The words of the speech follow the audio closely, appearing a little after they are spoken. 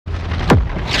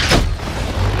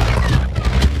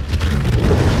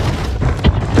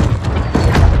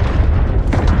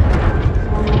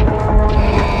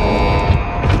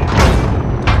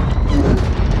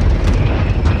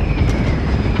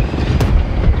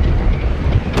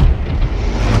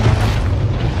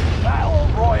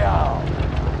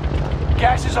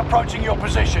approaching your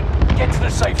position. Get to the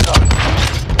safe zone.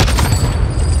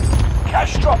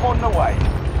 Cash drop on the way.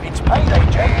 It's payday,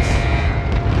 gents.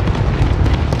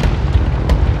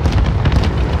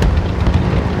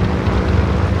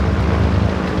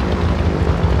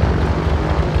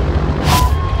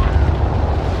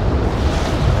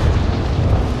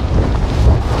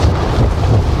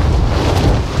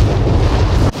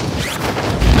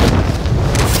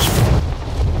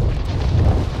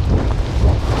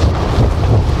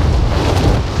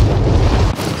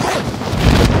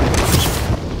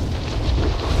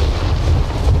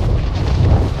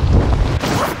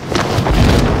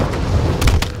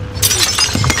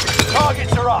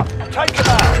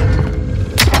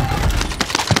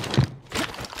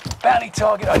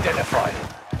 Target identified.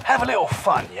 Have a little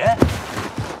fun, yeah?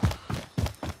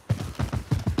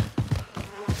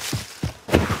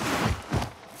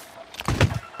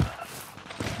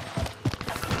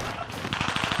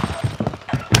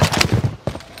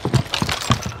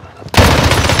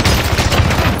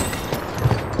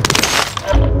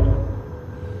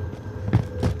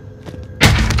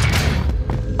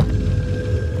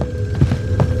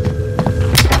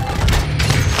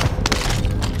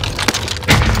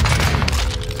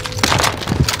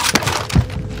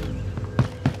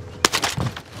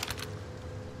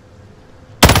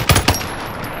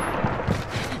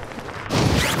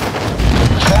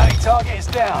 Target is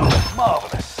down.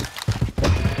 Marvelous.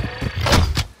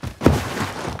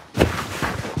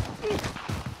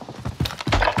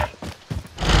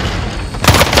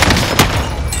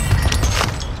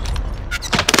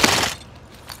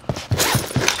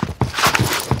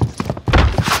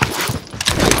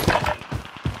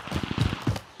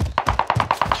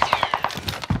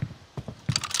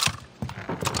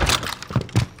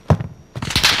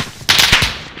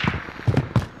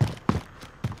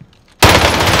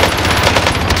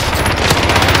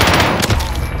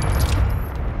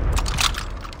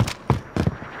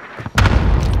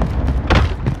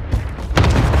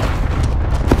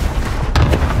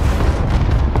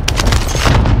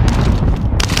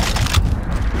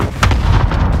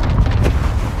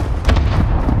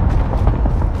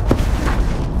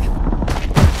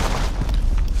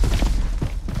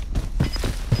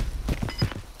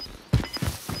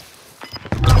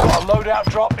 Loadout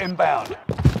drop inbound.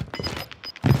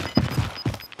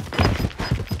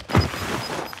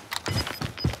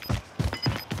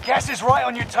 Gas is right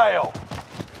on your tail.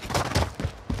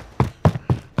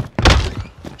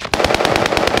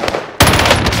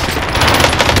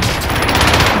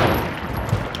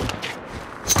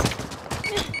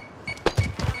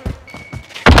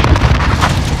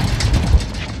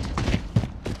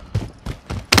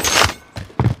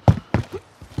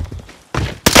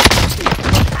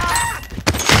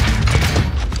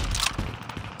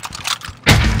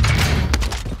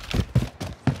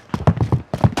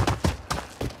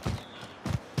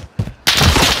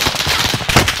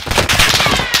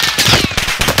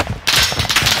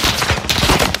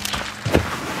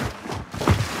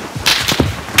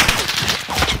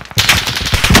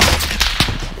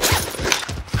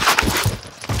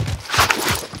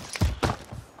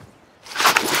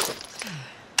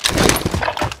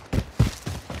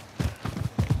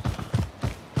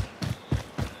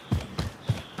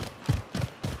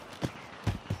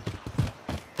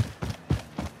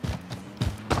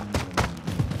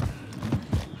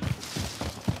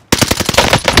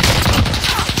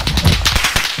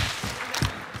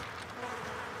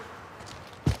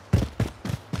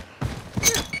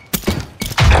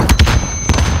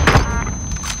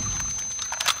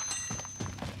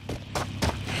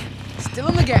 Still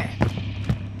in the game.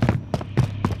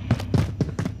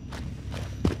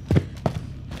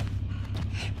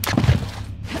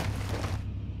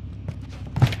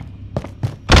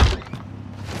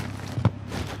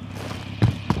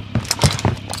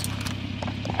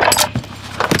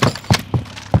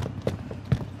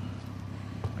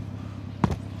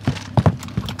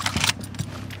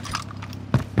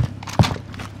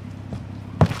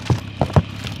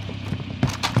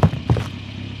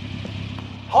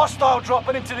 Hostile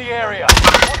dropping into the area.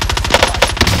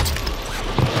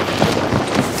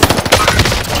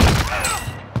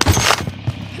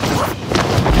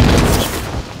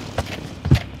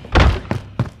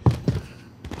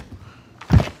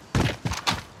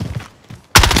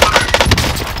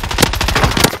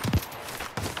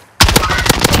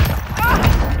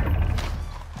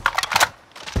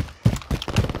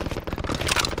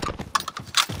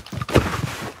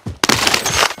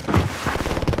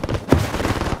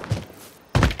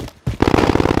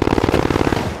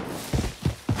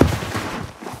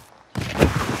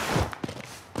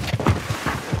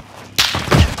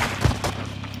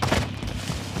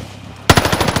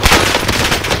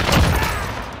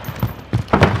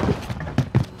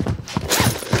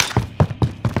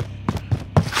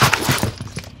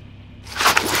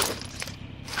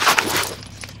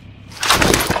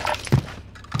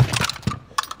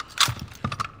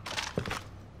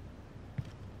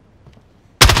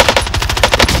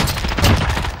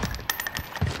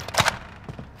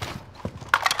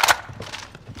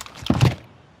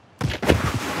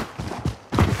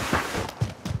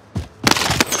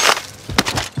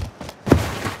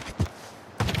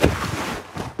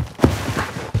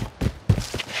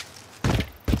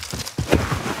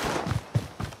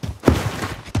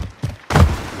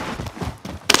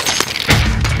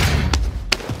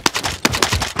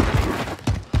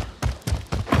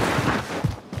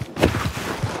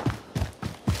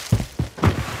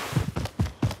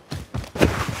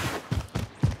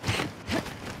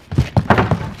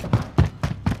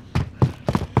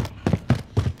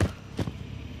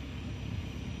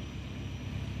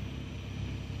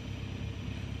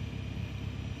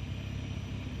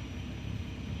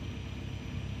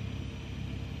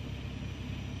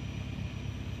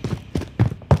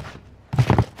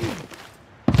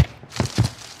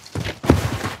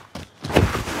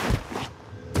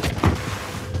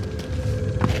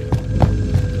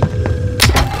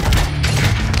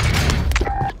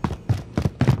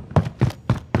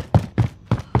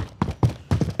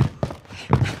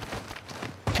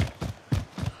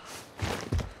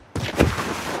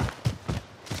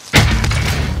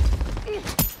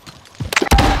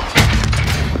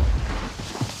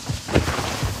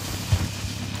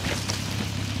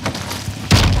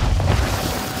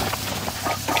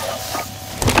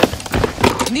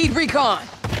 Need recon.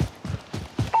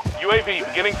 UAV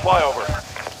beginning flyover.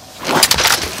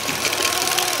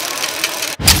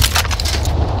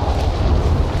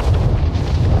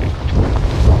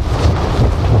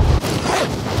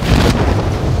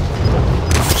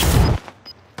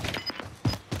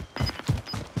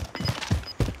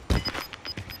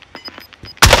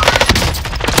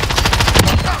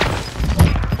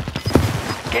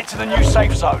 Get to the new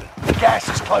safe zone. The gas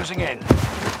is closing in.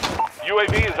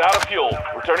 UAV is out of fuel.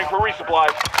 Returning for resupply.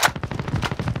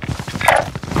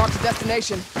 Mark the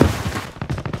destination.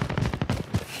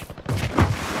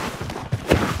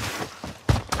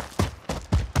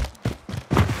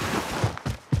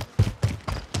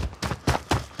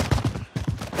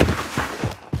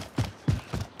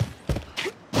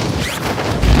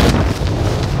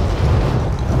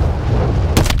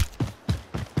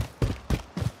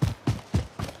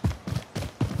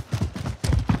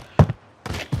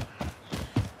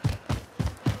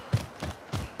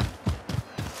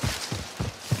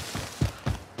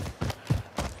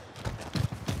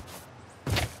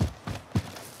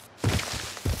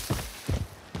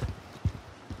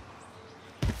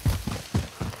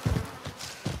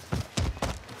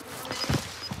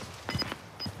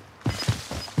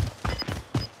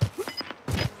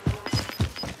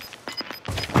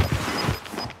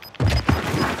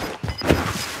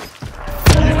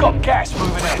 Got gas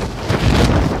moving in.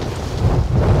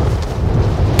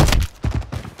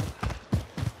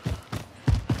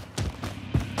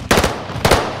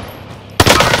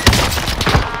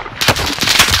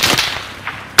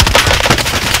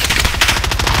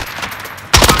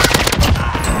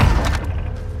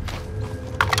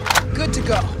 Good to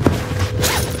go.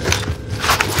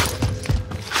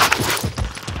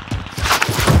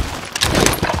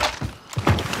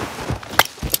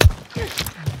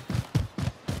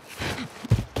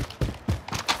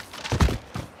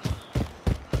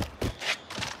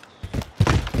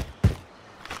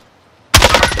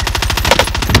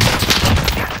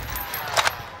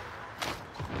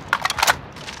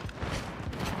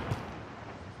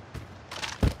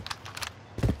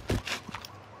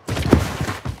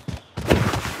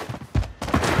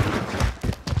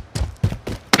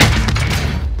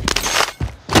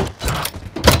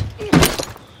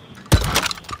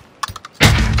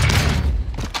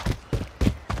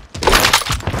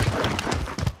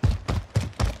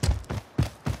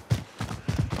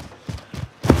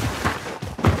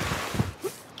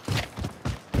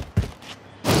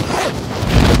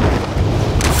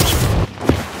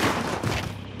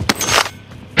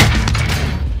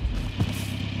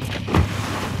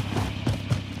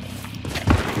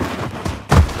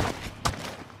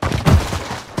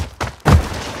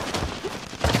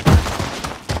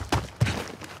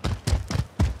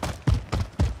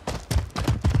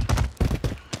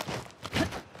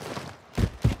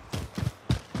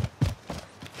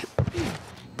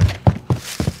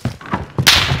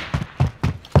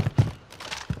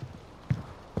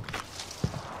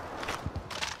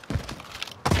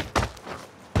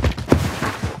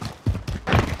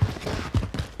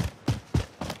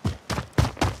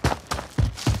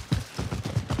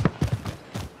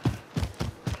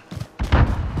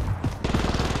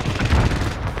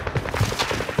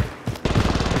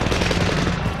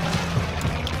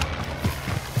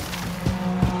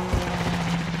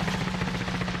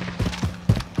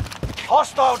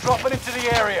 Hostile dropping into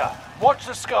the area. Watch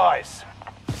the skies.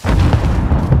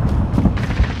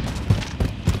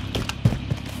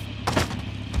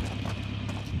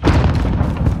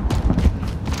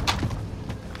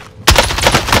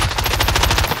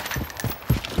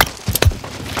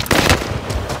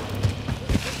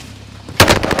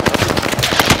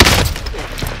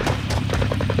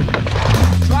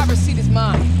 Driver's seat is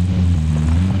mine.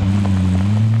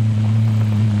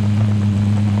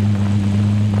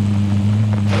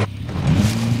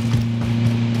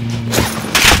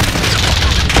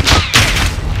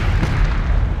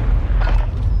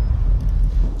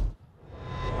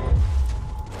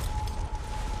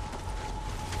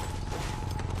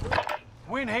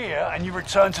 Win here and you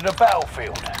return to the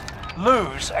battlefield.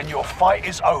 Lose and your fight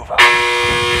is over.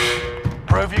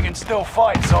 Prove you can still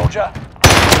fight, soldier. Right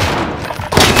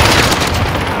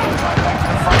back to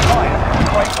the front line.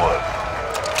 Great work.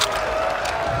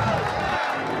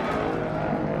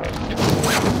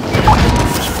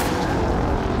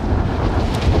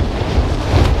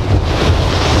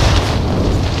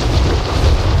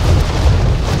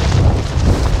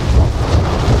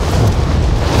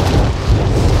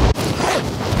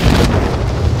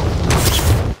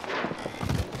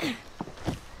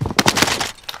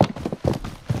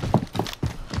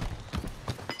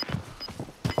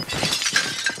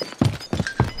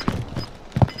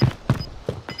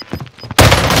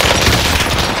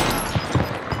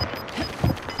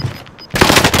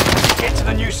 Get to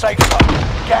the new safe zone.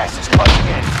 Gas is closing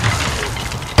in.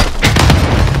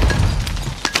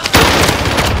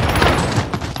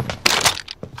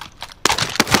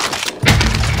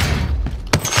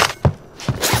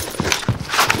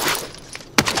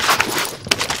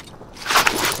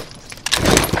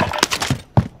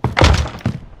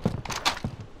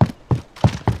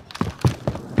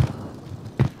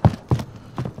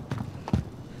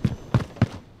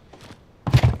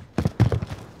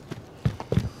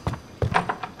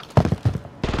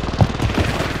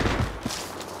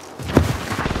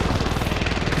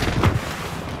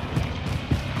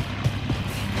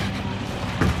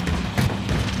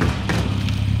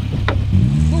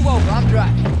 Move over, I'm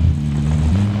driving.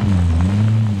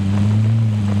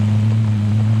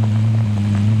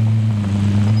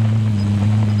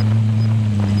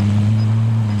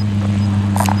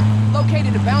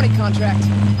 Located a bounty contract.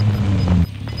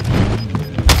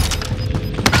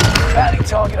 Bounty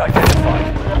target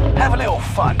identified. Have a little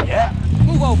fun, yeah?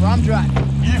 Move over, I'm driving.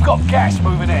 You've got gas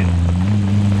moving in.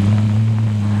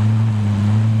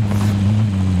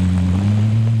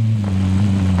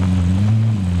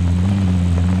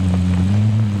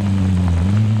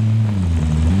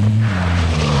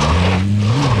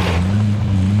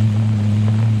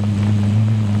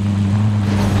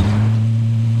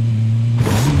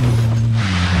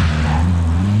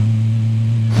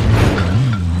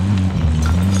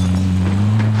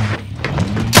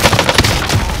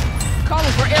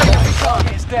 Calling for area recon.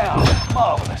 Target's down.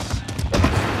 Marvelous.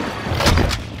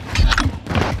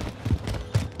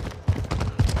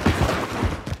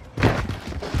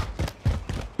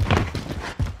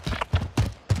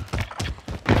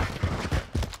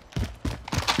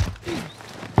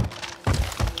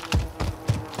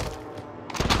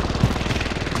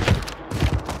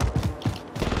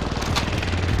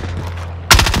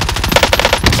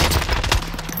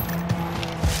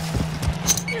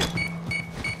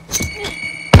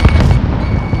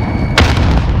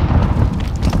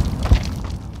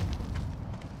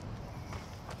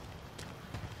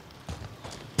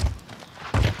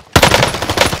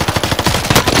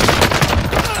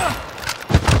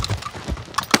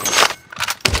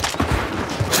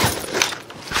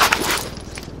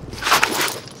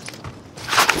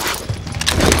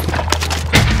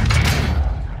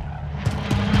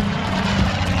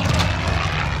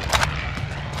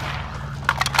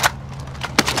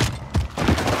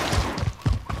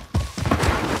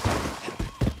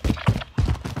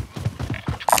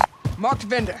 Marked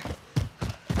vendor.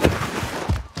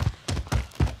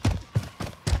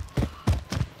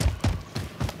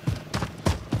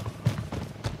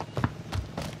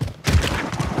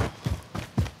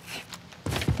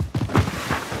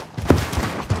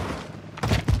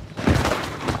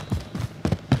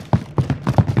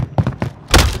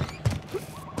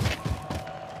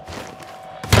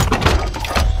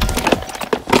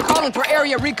 Calling for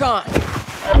area recon.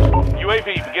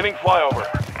 UAV beginning flyover.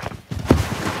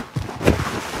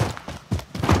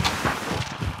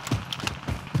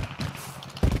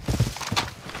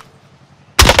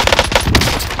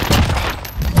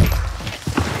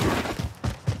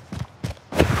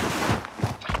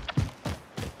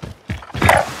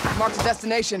 Marked the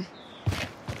destination.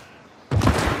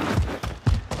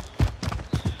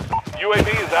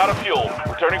 UAV is out of fuel.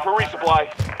 Returning for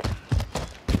resupply.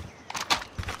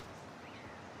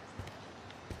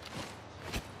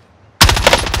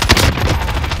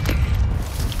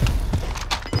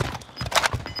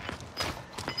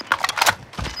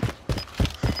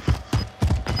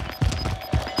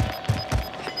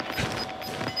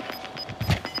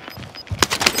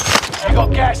 You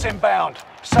got gas inbound.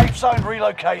 Safe zone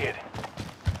relocated.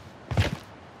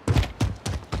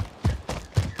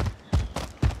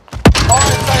 Fire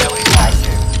sale is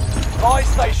active. Buy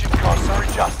station costs are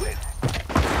adjusted.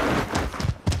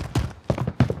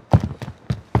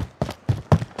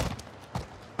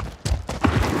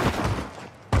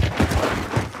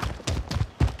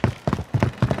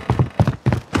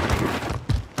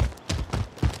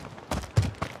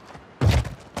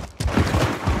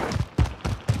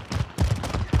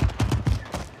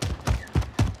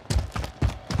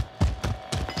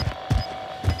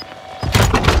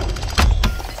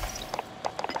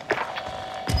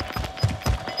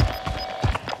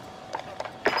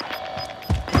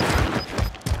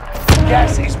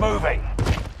 Gas is moving.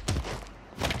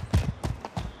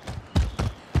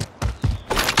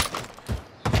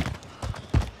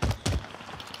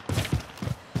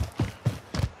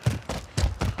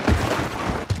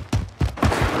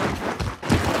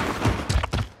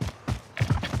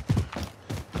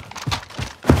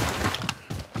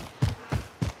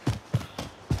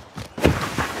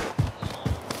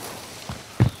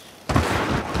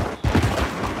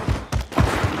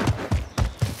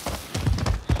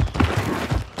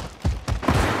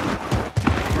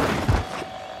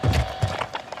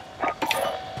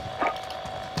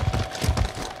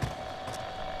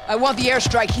 I want the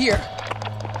airstrike here.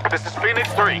 This is Phoenix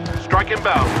 3. Strike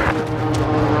inbound.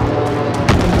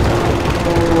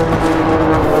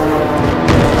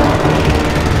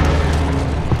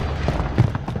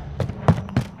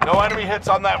 No enemy hits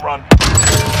on that run.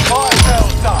 Fire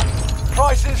sale's done.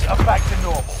 Prices are back to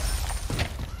normal.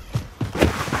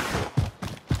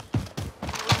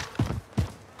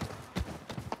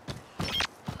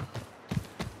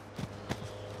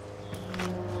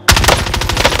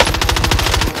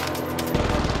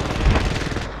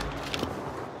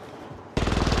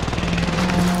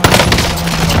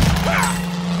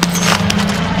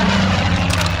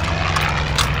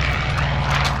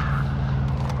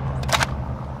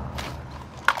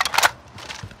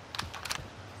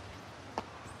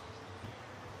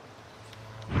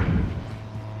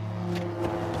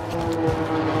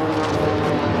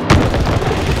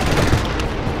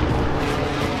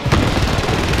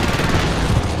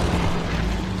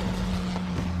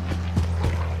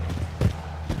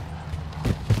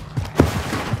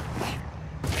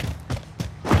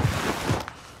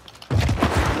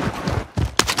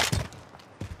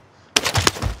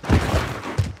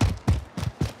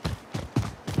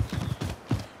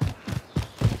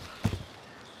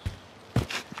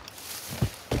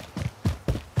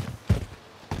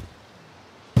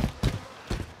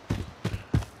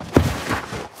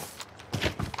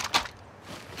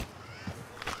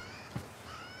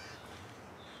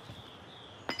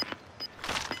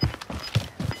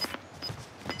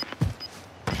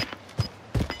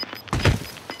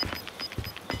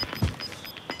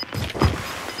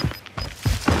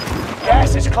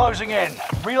 Gas is closing in.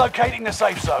 Relocating the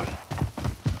safe zone.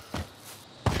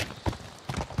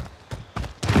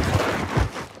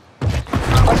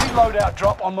 Heavy loadout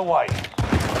drop on the way.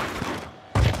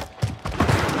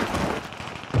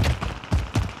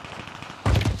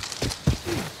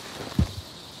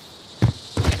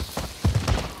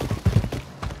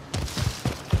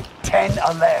 Ten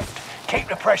are left. Keep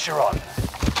the pressure on.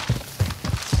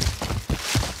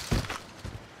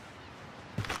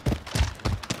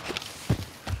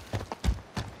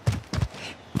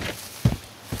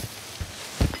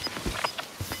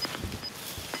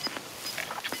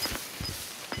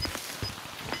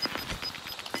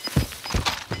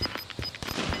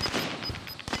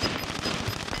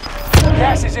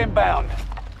 Gas is inbound.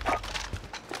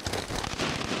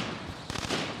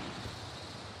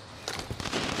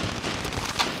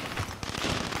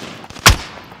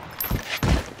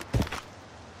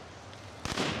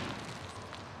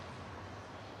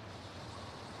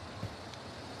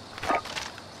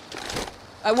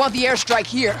 I want the airstrike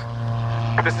here.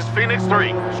 This is Phoenix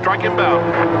 3. Strike inbound.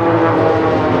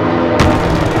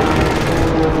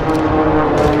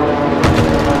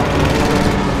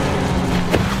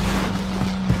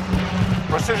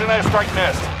 Precision airstrike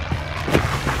missed.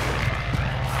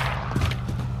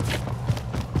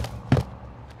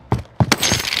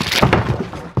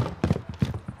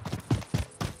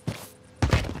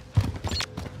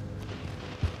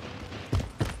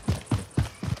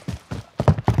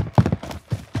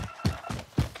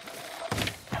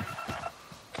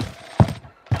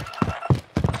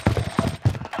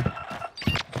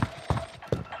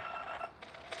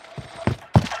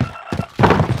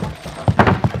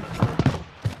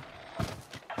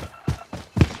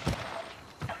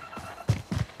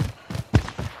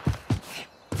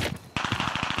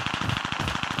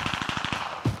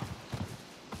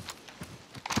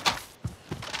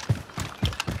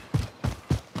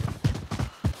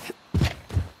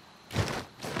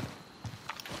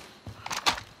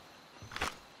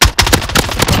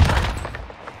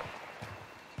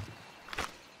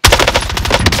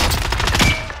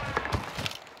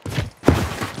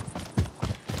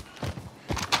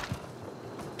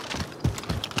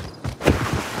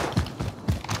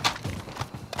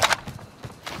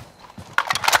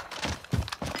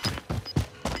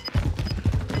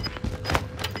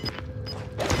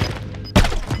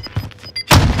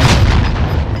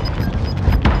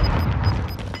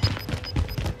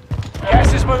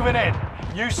 Moving in.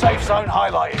 New safe zone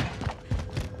highlighted.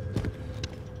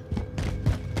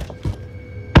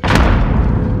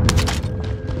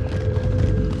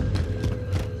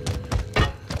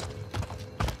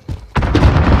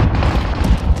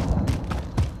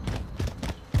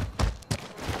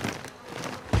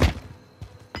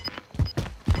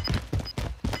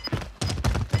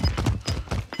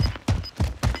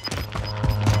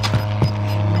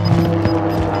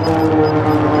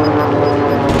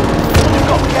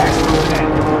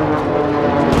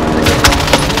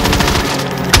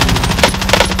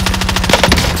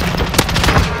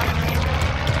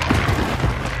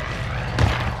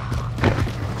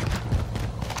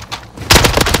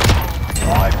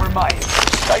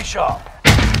 Stay sharp.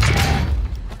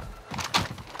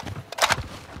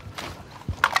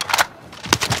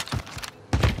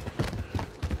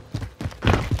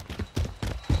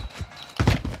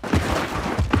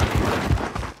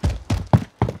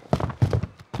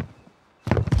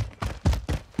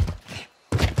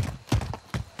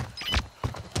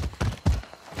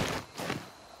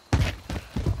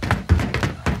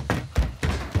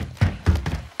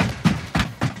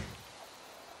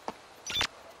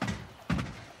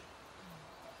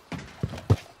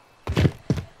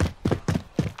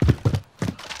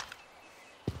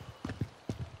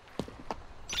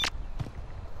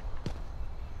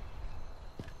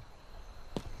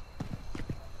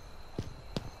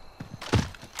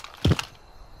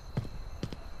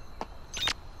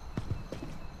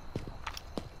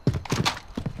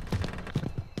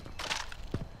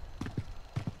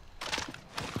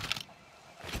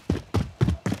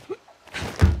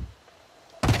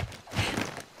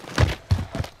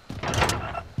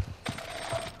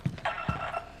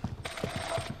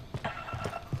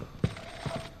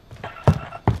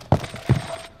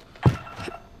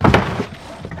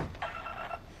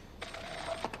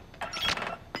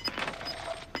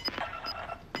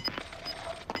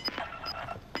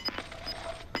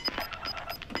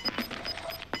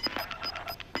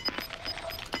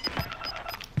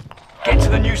 Get to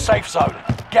the new safe zone.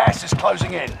 Gas is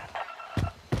closing in.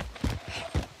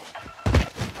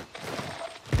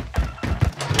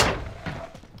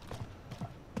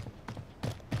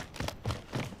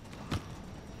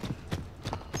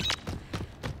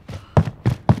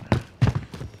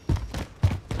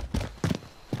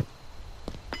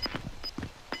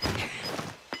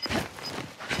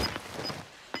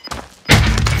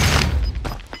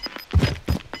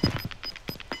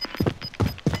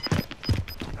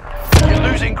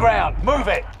 Losing ground. Move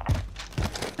it.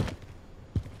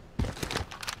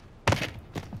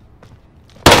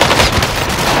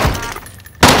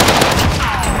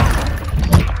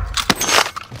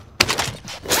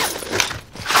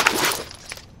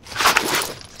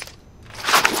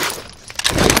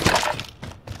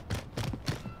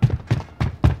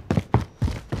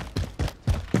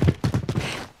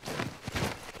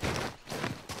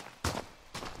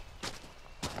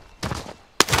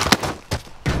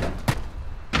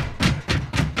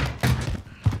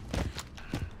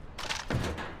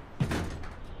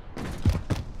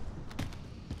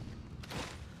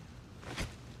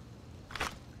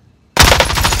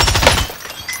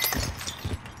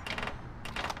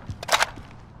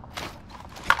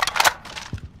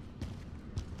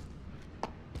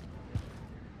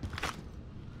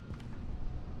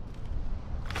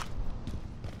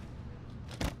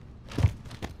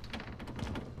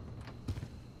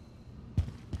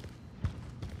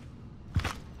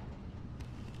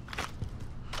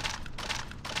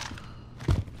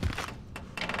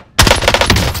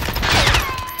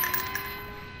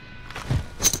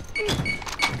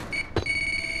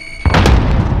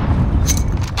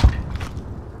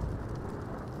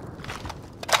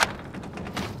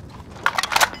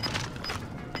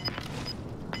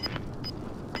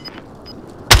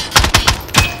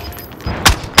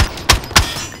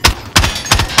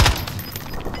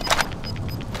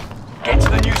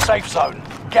 Safe zone.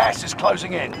 Gas is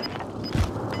closing in.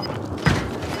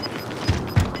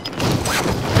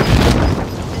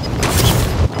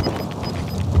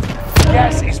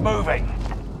 Gas is moving.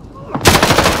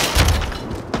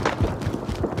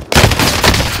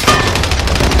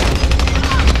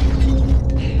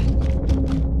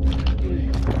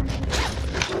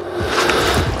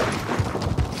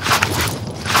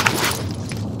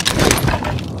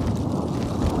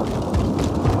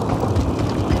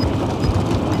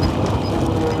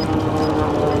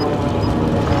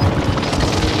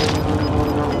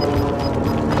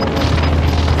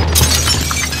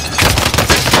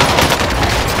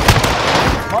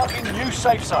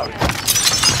 Safe zone.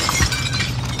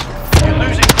 You're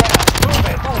losing ground. Move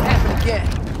it. Won't happen again.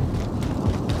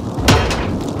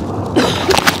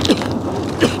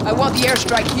 I want the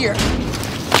airstrike here.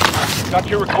 Got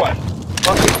your request.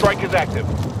 Cluster strike is active.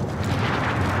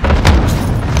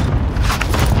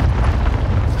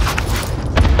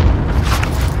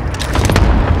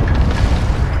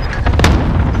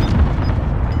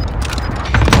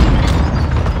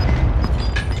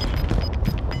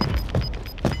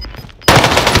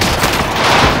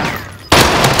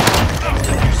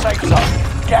 Safe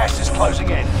zone. Gas is closing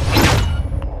in.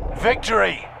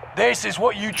 Victory! This is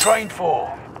what you trained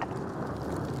for.